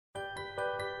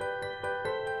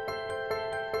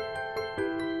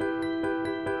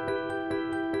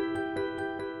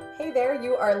Hey there,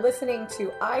 you are listening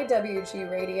to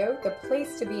IWG Radio, the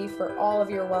place to be for all of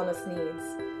your wellness needs.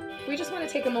 We just want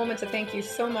to take a moment to thank you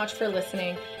so much for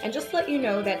listening and just let you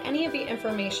know that any of the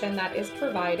information that is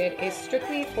provided is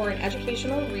strictly for an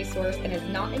educational resource and is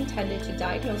not intended to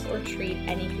diagnose or treat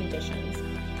any conditions.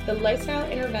 The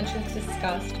lifestyle interventions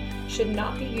discussed should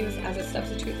not be used as a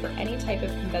substitute for any type of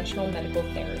conventional medical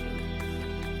therapy.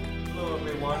 Hello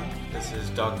everyone, this is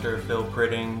Dr. Phil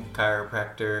Pritting,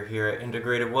 chiropractor here at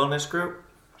Integrative Wellness Group.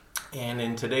 And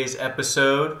in today's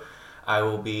episode, I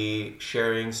will be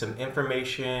sharing some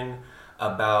information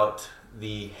about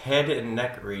the head and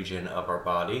neck region of our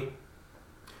body.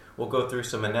 We'll go through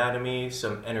some anatomy,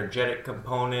 some energetic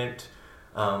component,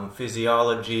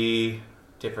 physiology,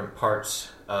 different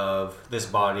parts of this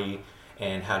body,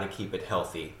 and how to keep it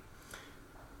healthy.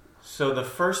 So the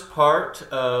first part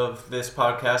of this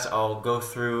podcast, I'll go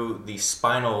through the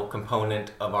spinal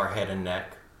component of our head and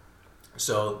neck.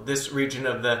 So this region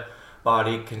of the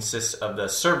body consists of the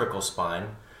cervical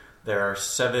spine. There are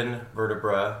 7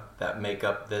 vertebrae that make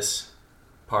up this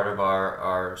part of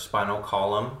our spinal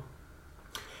column.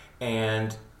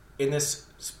 And in this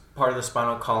part of the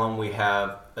spinal column, we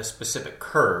have a specific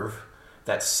curve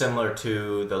that's similar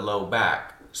to the low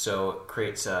back. So it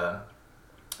creates a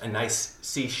nice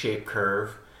C-shaped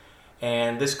curve,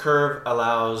 and this curve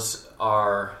allows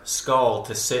our skull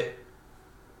to sit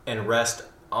and rest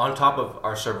on top of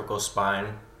our cervical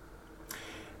spine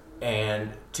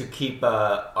and to keep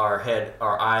our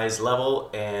eyes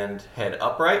level and head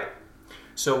upright.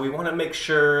 So we want to make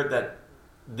sure that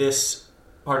this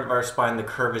part of our spine, the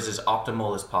curve, is as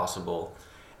optimal as possible.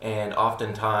 And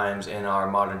oftentimes in our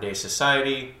modern day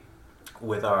society,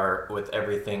 with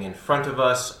everything in front of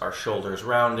us, our shoulders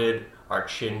rounded, our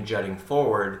chin jutting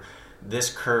forward, this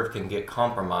curve can get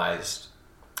compromised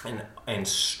and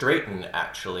straighten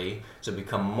actually to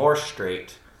become more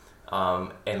straight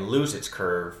and lose its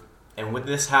curve. And when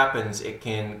this happens, it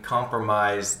can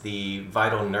compromise the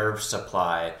vital nerve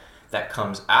supply that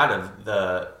comes out of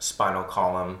the spinal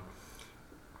column.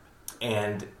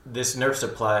 And this nerve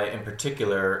supply in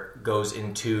particular goes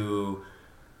into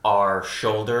our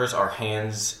shoulders, our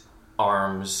hands,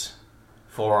 arms,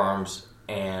 forearms,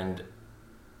 and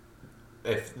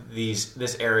if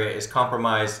this area is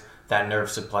compromised, that nerve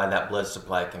supply, that blood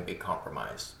supply can be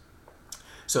compromised.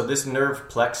 So this nerve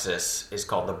plexus is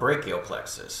called the brachial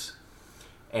plexus,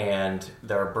 and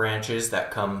there are branches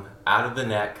that come out of the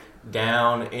neck,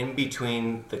 down in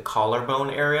between the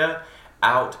collarbone area,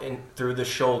 out and through the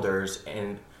shoulders,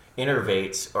 and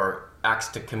innervates or acts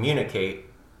to communicate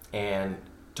and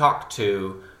talk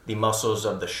to the muscles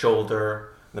of the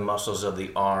shoulder, the muscles of the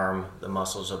arm, the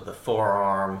muscles of the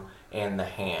forearm, and the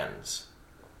hands.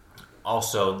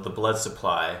 Also, the blood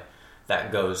supply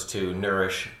that goes to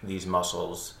nourish these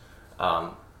muscles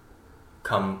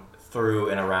come through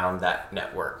and around that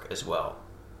network as well.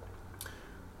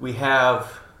 We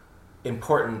have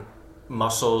important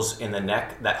muscles in the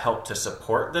neck that help to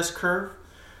support this curve.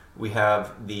 We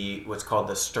have what's called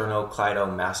the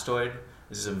sternocleidomastoid.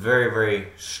 This is a very, very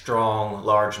strong,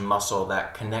 large muscle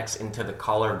that connects into the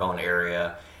collarbone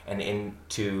area and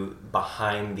into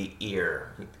behind the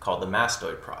ear, called the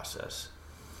mastoid process.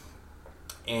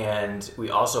 And we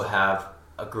also have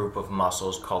a group of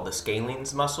muscles called the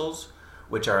scalenes muscles,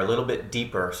 which are a little bit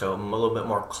deeper, so a little bit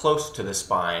more close to the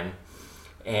spine.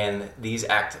 And these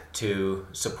act to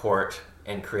support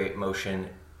and create motion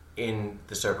in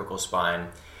the cervical spine.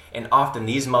 And often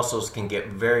these muscles can get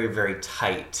very, very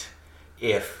tight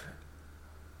if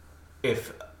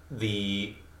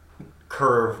the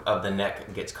curve of the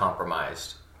neck gets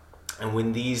compromised. And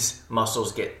when these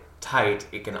muscles get tight,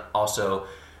 it can also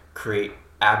create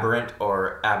aberrant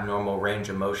or abnormal range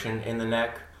of motion in the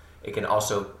neck. It can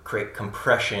also create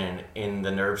compression in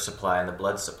the nerve supply and the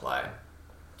blood supply.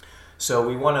 So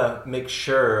we want to make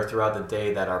sure throughout the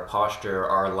day that our posture,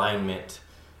 our alignment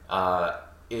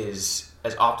is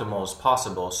as optimal as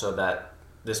possible so that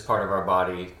this part of our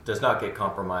body does not get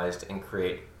compromised and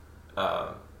create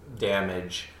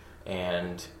damage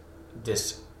and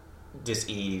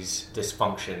dis-ease,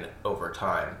 dysfunction over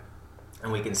time.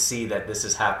 And we can see that this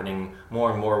is happening more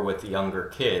and more with younger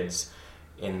kids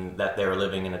in that they're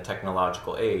living in a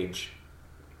technological age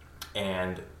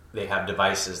and they have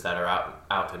devices that are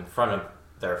out in front of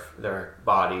their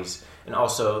bodies, and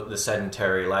also the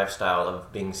sedentary lifestyle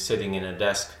of being sitting in a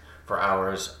desk for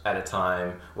hours at a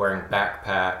time, wearing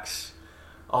backpacks.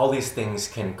 All these things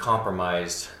can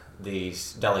compromise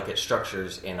these delicate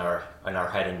structures in our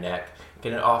head and neck. It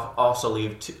can also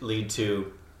lead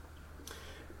to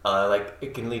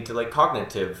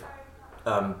cognitive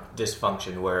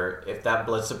dysfunction, where if that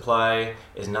blood supply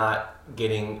is not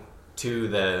getting to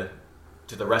the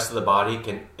rest of the body.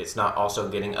 It's not also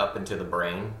getting up into the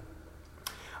brain.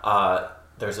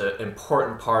 There's an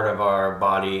important part of our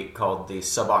body called the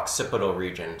suboccipital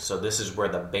region. So this is where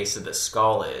the base of the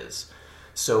skull is.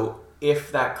 So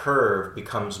if that curve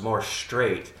becomes more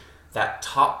straight, that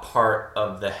top part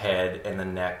of the head and the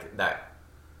neck, that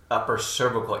upper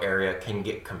cervical area, can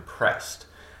get compressed.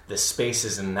 The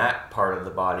spaces in that part of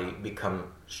the body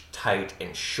become tight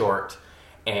and short,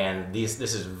 and this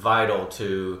is vital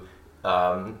to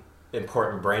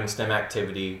important brainstem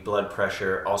activity, blood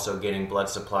pressure, also getting blood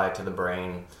supply to the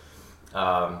brain.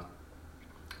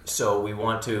 So we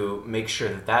want to make sure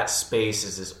that space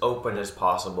is as open as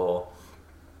possible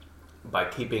by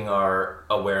keeping our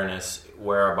awareness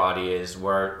where our body is,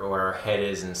 where our head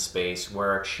is in space,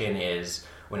 where our chin is.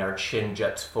 When our chin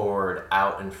juts forward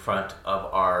out in front of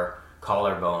our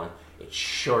collarbone, it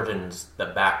shortens the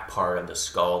back part of the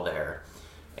skull there.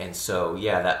 And so,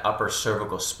 that upper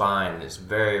cervical spine is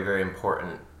very, very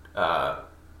important, where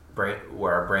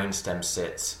our brainstem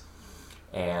sits.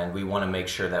 And we want to make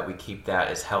sure that we keep that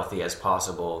as healthy as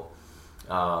possible,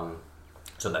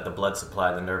 so that the blood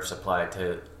supply, the nerve supply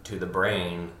to the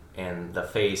brain and the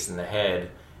face and the head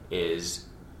is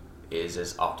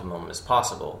as optimum as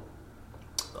possible.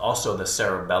 Also, the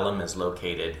cerebellum is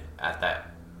located at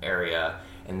that area,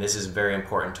 and this is very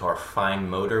important to our fine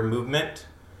motor movement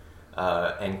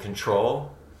and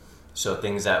control. So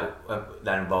things that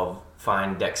involve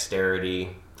fine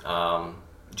dexterity,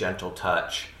 gentle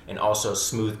touch, and also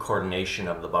smooth coordination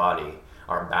of the body,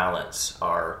 our balance,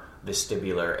 our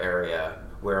vestibular area,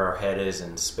 where our head is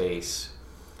in space.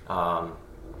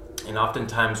 And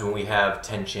oftentimes when we have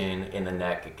tension in the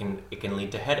neck, it can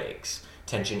lead to headaches.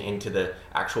 Tension into the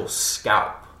actual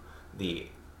scalp, the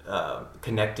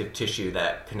connective tissue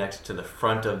that connects to the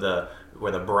front of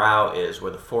where the brow is,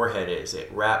 where the forehead is. It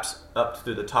wraps up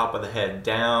through the top of the head,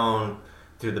 down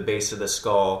through the base of the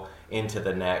skull, into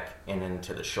the neck and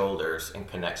into the shoulders, and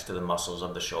connects to the muscles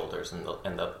of the shoulders and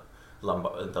the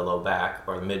low back,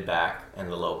 or the mid back and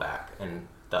the low back, and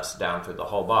thus down through the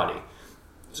whole body.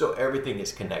 So everything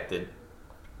is connected.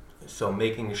 So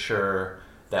making sure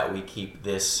that we keep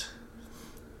this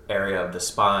area of the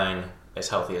spine as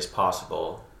healthy as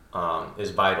possible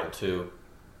is vital to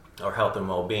our health and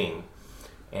well-being.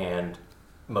 And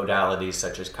modalities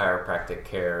such as chiropractic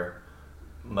care,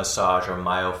 massage or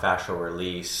myofascial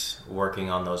release, working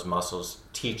on those muscles,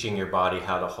 teaching your body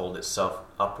how to hold itself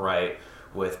upright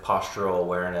with postural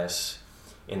awareness.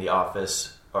 In the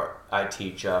office, or I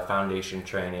teach foundation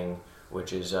training,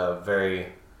 which is a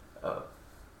very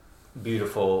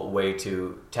beautiful way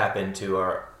to tap into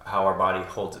how our body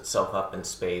holds itself up in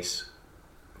space,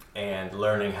 and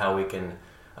learning how we can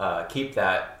keep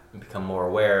that, become more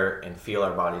aware, and feel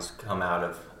our bodies come out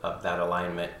of that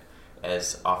alignment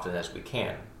as often as we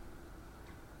can.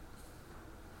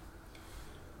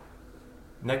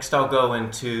 Next, I'll go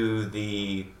into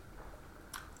the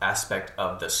aspect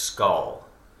of the skull.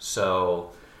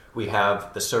 So we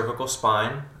have the cervical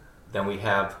spine, then we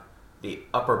have the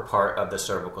upper part of the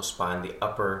cervical spine. The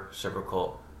upper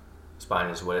cervical spine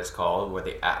is what it's called, where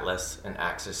the atlas and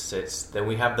axis sits. Then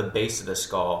we have the base of the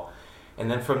skull, and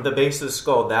then from the base of the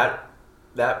skull,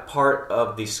 that part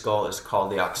of the skull is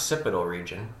called the occipital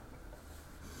region.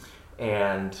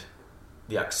 And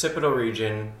the occipital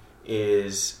region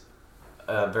is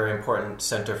a very important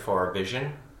center for our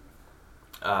vision.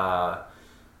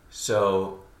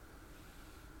 So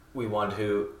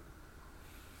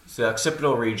the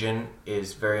occipital region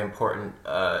is very important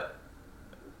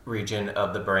region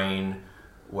of the brain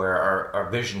where our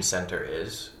vision center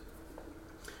is.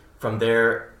 From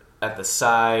there, at the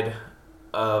side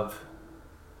of,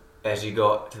 as you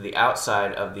go to the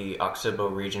outside of the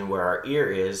occipital region where our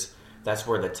ear is, that's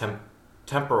where the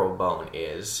temporal bone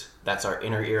is. That's our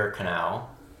inner ear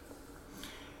canal.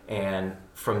 And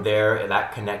from there,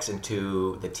 that connects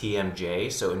into the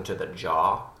TMJ, so into the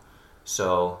jaw.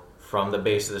 So from the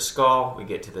base of the skull, we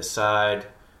get to the side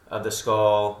of the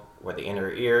skull where the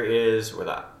inner ear is,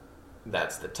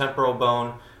 that's the temporal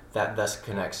bone. That thus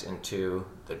connects into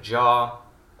the jaw,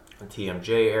 the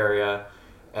TMJ area.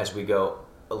 As we go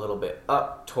a little bit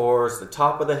up towards the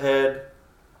top of the head,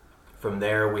 from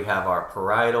there we have our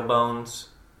parietal bones.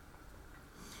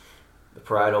 The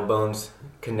parietal bones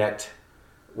connect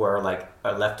where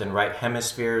our left and right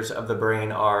hemispheres of the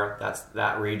brain are. That's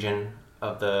that region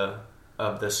of the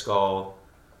skull.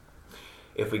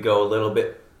 If we go a little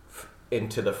bit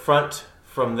into the front,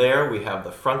 from there we have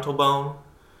the frontal bone.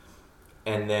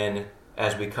 And then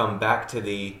as we come back to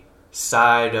the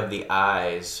side of the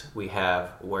eyes, we have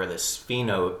where the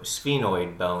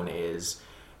sphenoid bone is.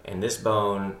 And this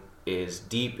bone is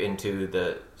deep into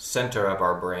the center of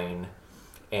our brain,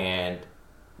 and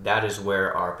that is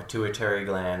where our pituitary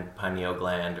gland, pineal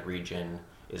gland region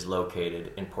is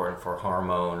located, important for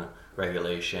hormone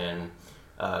regulation,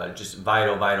 just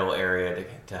vital area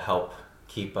to help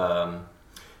keep the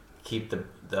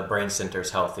brain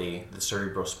centers healthy. The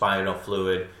cerebrospinal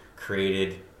fluid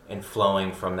created and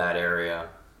flowing from that area.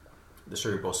 The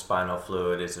cerebrospinal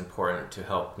fluid is important to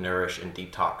help nourish and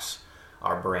detox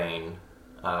our brain,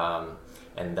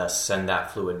 and thus send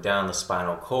that fluid down the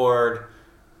spinal cord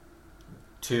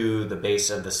to the base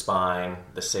of the spine,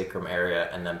 the sacrum area,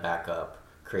 and then back up,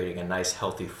 creating a nice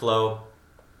healthy flow,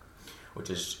 which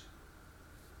is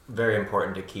very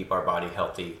important to keep our body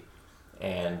healthy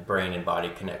and brain and body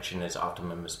connection as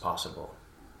optimum as possible.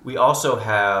 We also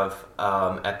have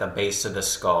at the base of the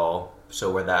skull,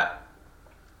 so where that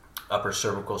upper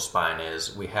cervical spine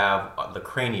is, we have the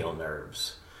cranial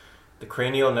nerves. The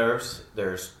cranial nerves,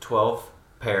 there's 12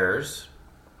 pairs,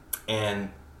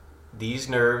 and these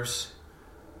nerves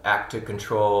act to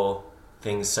control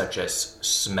things such as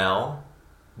smell,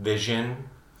 vision,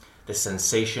 the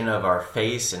sensation of our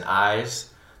face and eyes,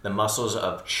 the muscles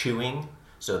of chewing,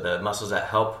 so the muscles that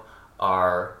help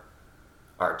our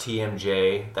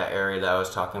TMJ, that area that I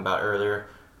was talking about earlier,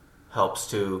 helps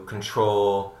to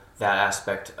control that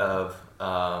aspect of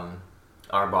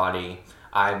our body,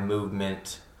 eye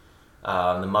movement,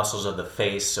 the muscles of the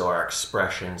face, so our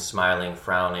expression, smiling,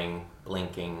 frowning,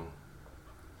 blinking,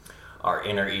 our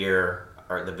inner ear,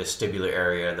 or the vestibular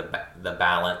area, the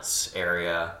balance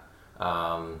area.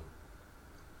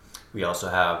 We also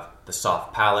have the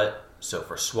soft palate, so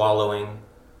for swallowing.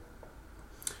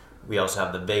 We also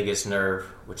have the vagus nerve,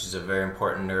 which is a very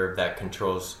important nerve that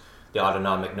controls the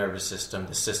autonomic nervous system,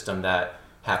 the system that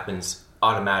happens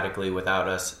automatically without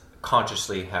us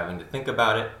consciously having to think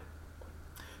about it.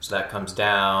 So that comes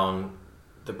down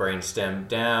the brainstem,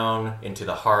 down into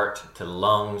the heart, to the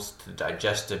lungs, to the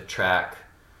digestive tract.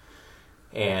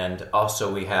 And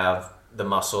also we have the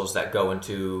muscles that go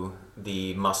into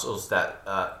the muscles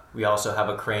that we also have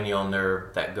a cranial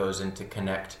nerve that goes in to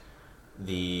connect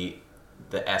the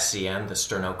SCM, the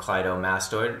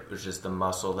sternocleidomastoid, which is the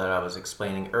muscle that I was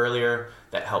explaining earlier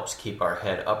that helps keep our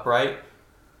head upright,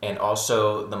 and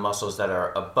also the muscles that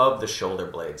are above the shoulder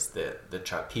blades, the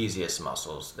trapezius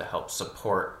muscles that help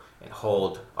support and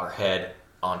hold our head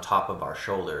on top of our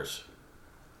shoulders.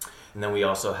 And then we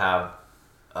also have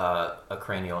a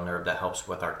cranial nerve that helps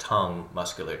with our tongue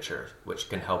musculature, which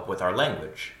can help with our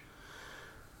language.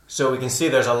 So we can see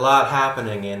there's a lot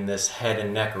happening in this head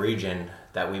and neck region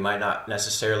that we might not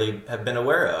necessarily have been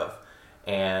aware of.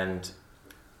 And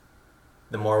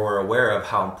the more we're aware of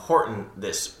how important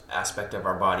this aspect of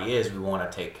our body is, we want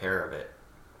to take care of it.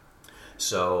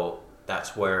 So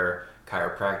that's where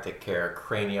chiropractic care,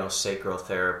 craniosacral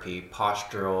therapy,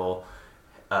 postural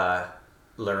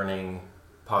learning,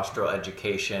 postural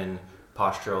education,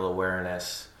 postural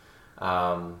awareness,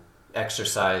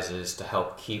 exercises to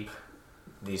help keep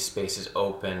these spaces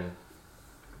open,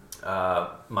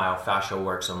 myofascial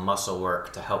work, so muscle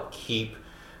work to help keep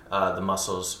the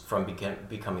muscles from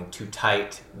becoming too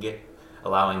tight,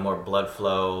 allowing more blood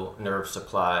flow, nerve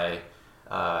supply,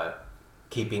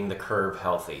 keeping the curve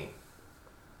healthy.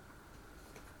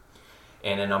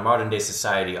 And in our modern day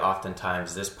society,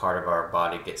 oftentimes this part of our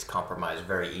body gets compromised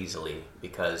very easily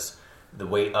because the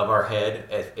weight of our head,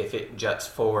 if it juts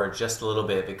forward just a little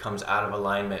bit, if it comes out of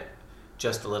alignment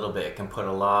just a little bit, it can put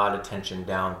a lot of tension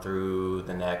down through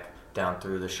the neck, down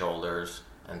through the shoulders,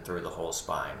 and through the whole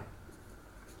spine.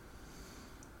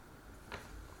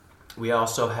 We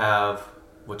also have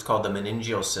what's called the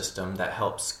meningeal system that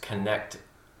helps connect.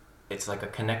 It's like a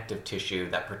connective tissue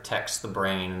that protects the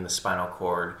brain and the spinal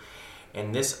cord.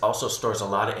 And this also stores a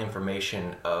lot of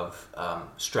information of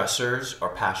stressors or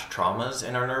past traumas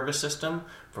in our nervous system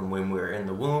from when we were in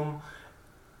the womb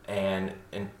and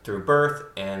through birth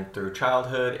and through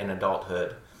childhood and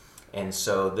adulthood. And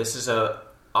so this is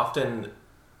often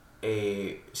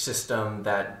a system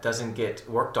that doesn't get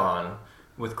worked on.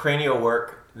 With cranial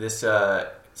work, this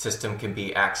system can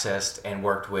be accessed and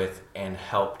worked with and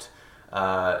helped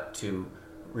to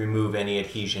remove any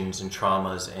adhesions and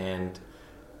traumas and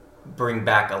bring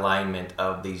back alignment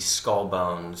of these skull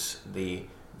bones, the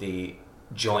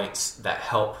joints that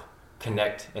help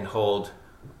connect and hold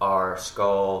our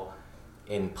skull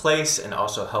in place and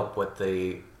also help with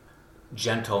the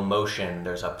gentle motion.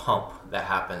 There's a pump that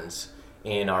happens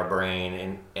in our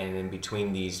brain and in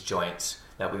between these joints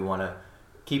that we want to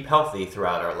keep healthy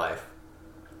throughout our life.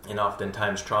 And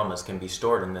oftentimes traumas can be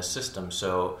stored in this system,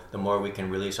 so the more we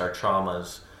can release our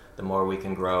traumas, the more we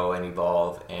can grow and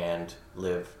evolve and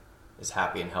live as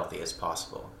happy and healthy as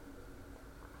possible.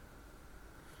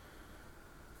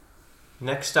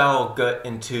 Next, I'll get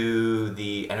into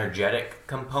the energetic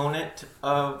component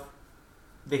of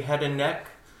the head and neck.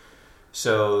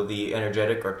 So the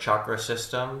energetic or chakra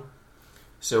system.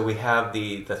 So we have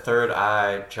the third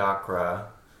eye chakra,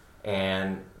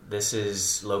 and this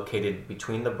is located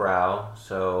between the brow,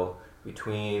 so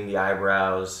between the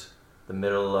eyebrows, the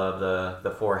middle of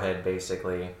the forehead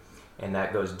basically, and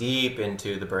that goes deep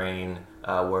into the brain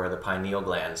where the pineal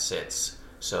gland sits.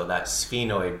 So that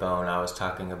sphenoid bone I was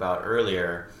talking about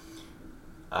earlier,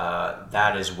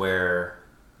 that is where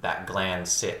that gland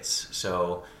sits.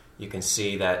 So you can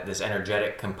see that this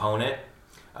energetic component,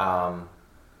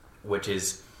 which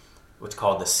is what's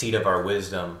called the seat of our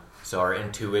wisdom. So our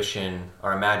intuition,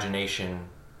 our imagination,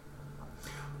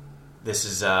 this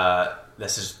is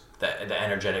the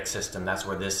energetic system. That's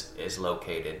where this is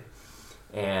located.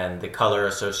 And the color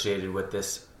associated with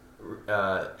this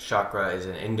chakra is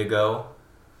an indigo.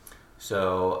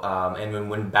 So, and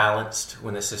when balanced,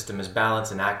 when the system is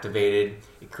balanced and activated,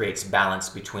 it creates balance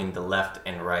between the left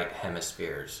and right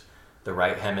hemispheres. The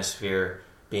right hemisphere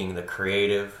being the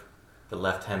creative, the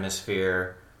left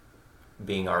hemisphere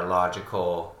being our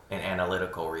logical and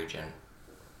analytical region.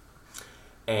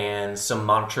 And some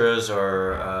mantras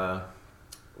or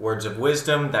words of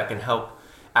wisdom that can help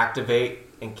activate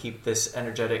and keep this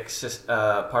energetic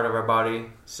part of our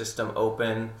body system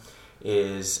open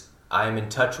is: I am in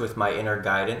touch with my inner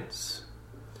guidance.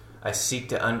 I seek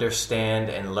to understand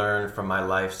and learn from my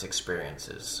life's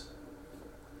experiences.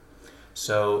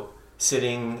 So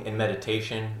sitting in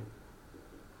meditation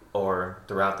or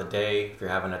throughout the day, if you're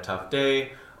having a tough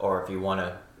day, or if you want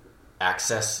to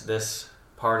access this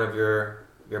part of your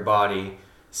body,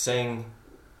 saying,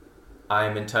 I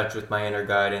am in touch with my inner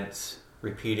guidance,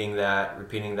 repeating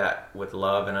that with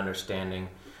love and understanding.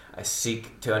 I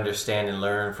seek to understand and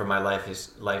learn from my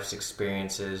life's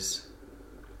experiences.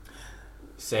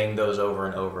 Saying those over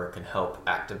and over can help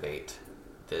activate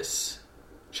this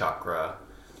chakra,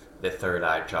 the third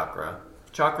eye chakra.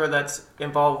 Chakra that's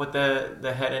involved with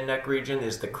the head and neck region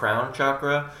is the crown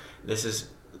chakra. This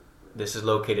is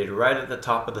located right at the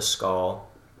top of the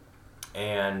skull,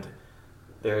 and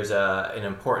there's an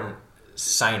important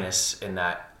sinus in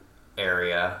that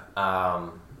area,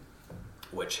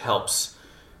 which helps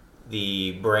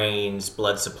the brain's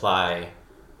blood supply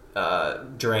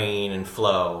drain and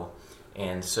flow.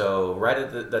 And so right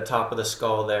at the top of the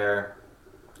skull there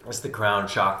is the crown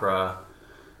chakra.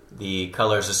 The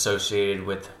colors associated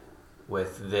with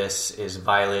this is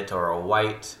violet or a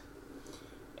white,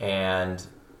 and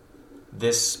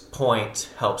this point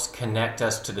helps connect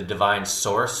us to the divine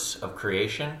source of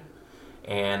creation,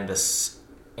 and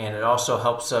it also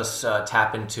helps us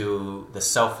tap into the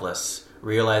selfless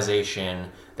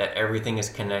realization that everything is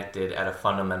connected at a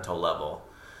fundamental level.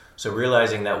 So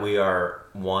realizing that we are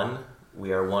one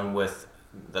with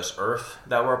this earth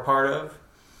that we're a part of,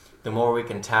 the more we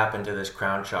can tap into this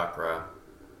crown chakra,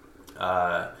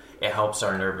 it helps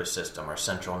our nervous system, our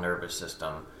central nervous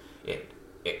system.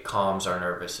 It calms our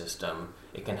nervous system.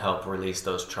 It can help release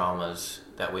those traumas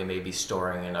that we may be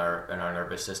storing in our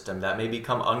nervous system that may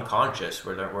become unconscious.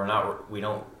 We're not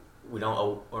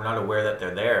aware that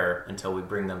they're there until we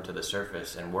bring them to the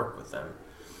surface and work with them.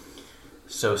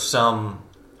 So some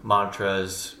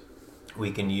mantras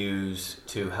we can use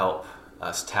to help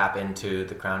us tap into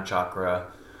the crown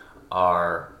chakra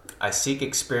are: I seek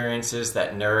experiences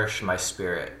that nourish my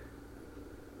spirit.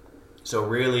 So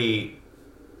really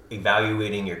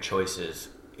evaluating your choices,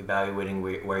 evaluating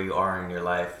where you are in your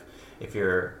life, if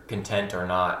you're content or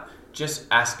not, just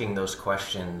asking those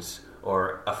questions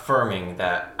or affirming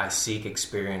that I seek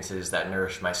experiences that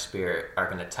nourish my spirit are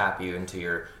going to tap you into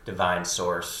your divine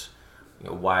source,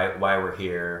 why we're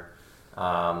here.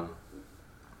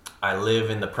 I live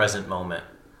in the present moment.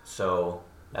 So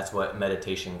that's what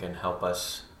meditation can help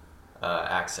us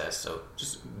access. So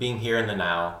just being here in the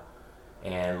now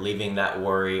and leaving that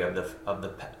worry of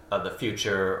the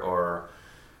future or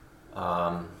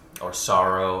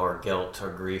sorrow or guilt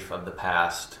or grief of the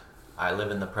past. I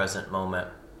live in the present moment.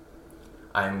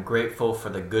 I am grateful for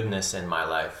the goodness in my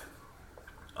life.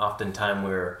 Oftentimes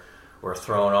we're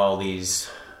thrown all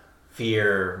these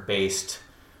fear-based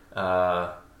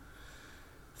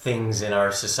things in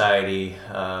our society,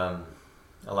 a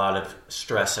lot of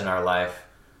stress in our life,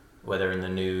 whether in the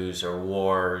news or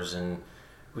wars, and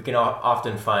we can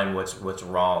often find what's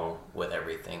wrong with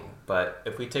everything. But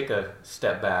if we take a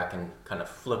step back and kind of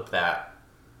flip that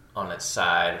on its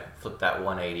side, flip that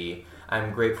 180,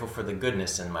 I'm grateful for the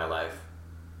goodness in my life.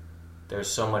 There's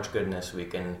so much goodness we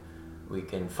can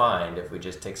find if we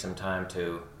just take some time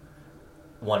to,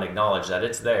 one, acknowledge that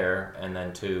it's there, and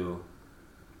then two,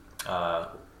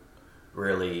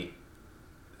 really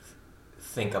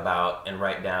think about and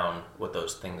write down what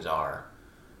those things are.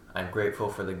 I'm grateful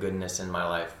for the goodness in my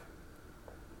life.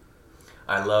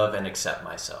 I love and accept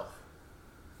myself.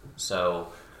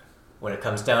 So when it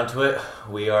comes down to it,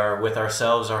 we are with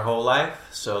ourselves our whole life.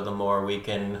 So the more we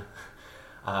can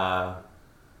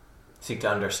seek to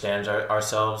understand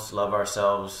ourselves, love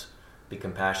ourselves, be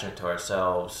compassionate to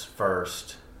ourselves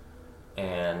first,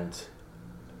 and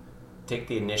take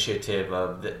the initiative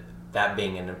of that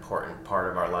being an important part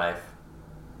of our life,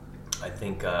 I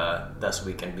think thus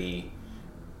we can be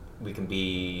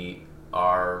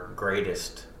our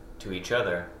greatest to each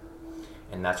other.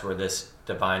 And that's where this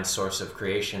divine source of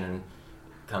creation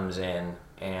comes in.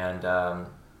 And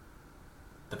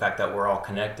the fact that we're all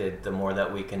connected, the more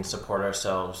that we can support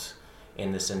ourselves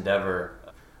in this endeavor,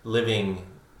 living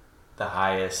the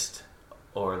highest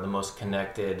or the most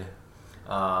connected,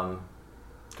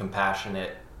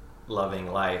 compassionate,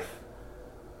 loving life,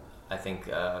 I think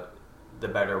the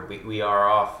better we are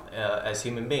off as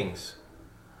human beings.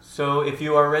 So if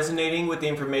you are resonating with the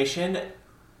information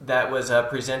that was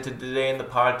presented today in the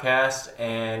podcast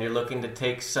and you're looking to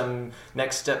take some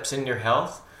next steps in your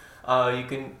health, you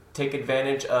can take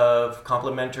advantage of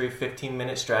complimentary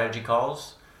 15-minute strategy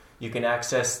calls. You can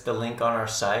access the link on our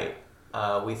site.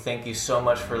 We thank you so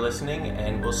much for listening,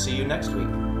 and we'll see you next week.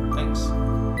 Thanks.